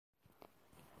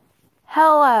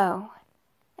Hello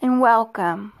and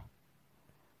welcome.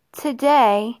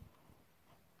 Today,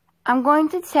 I'm going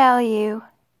to tell you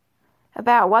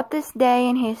about what this day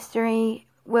in history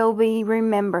will be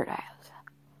remembered as.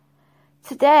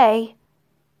 Today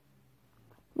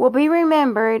will be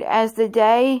remembered as the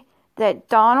day that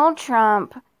Donald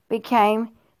Trump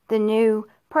became the new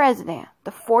president,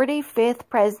 the 45th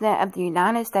president of the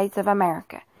United States of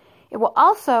America. It will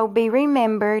also be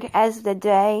remembered as the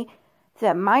day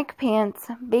that Mike Pence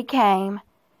became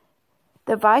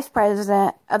the Vice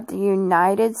President of the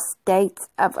United States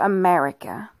of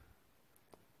America.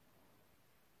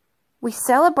 We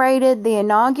celebrated the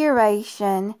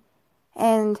inauguration,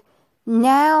 and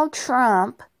now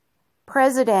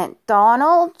President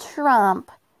Donald Trump,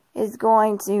 is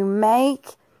going to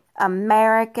make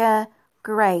America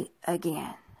great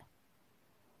again.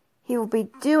 He will be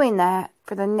doing that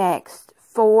for the next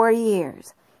 4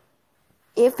 years.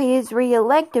 If he is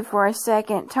reelected for a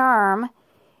second term,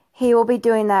 he will be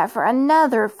doing that for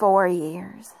another 4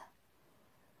 years.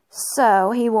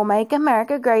 So, he will make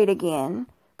America great again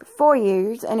for 4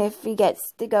 years, and if he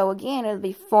gets to go again, it'll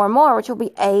be 4 more, which will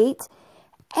be 8.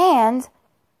 And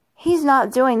he's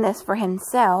not doing this for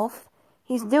himself.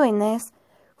 He's doing this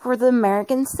for the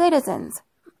American citizens,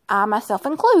 I myself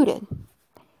included.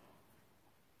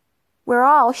 We're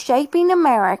all shaping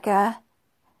America,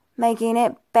 making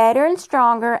it better and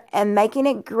stronger, and making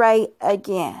it great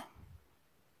again.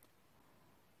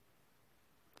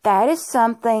 That is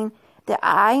something that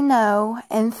I know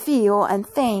and feel and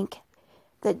think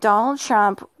that Donald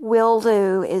Trump will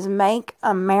do, is make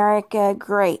America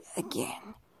great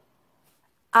again.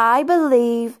 I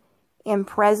believe in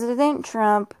President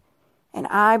Trump, and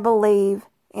I believe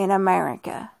in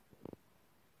America.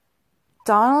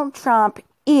 Donald Trump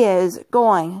is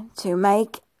going to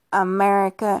make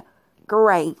America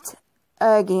great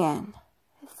again.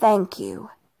 Thank you.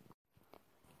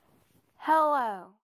 Hello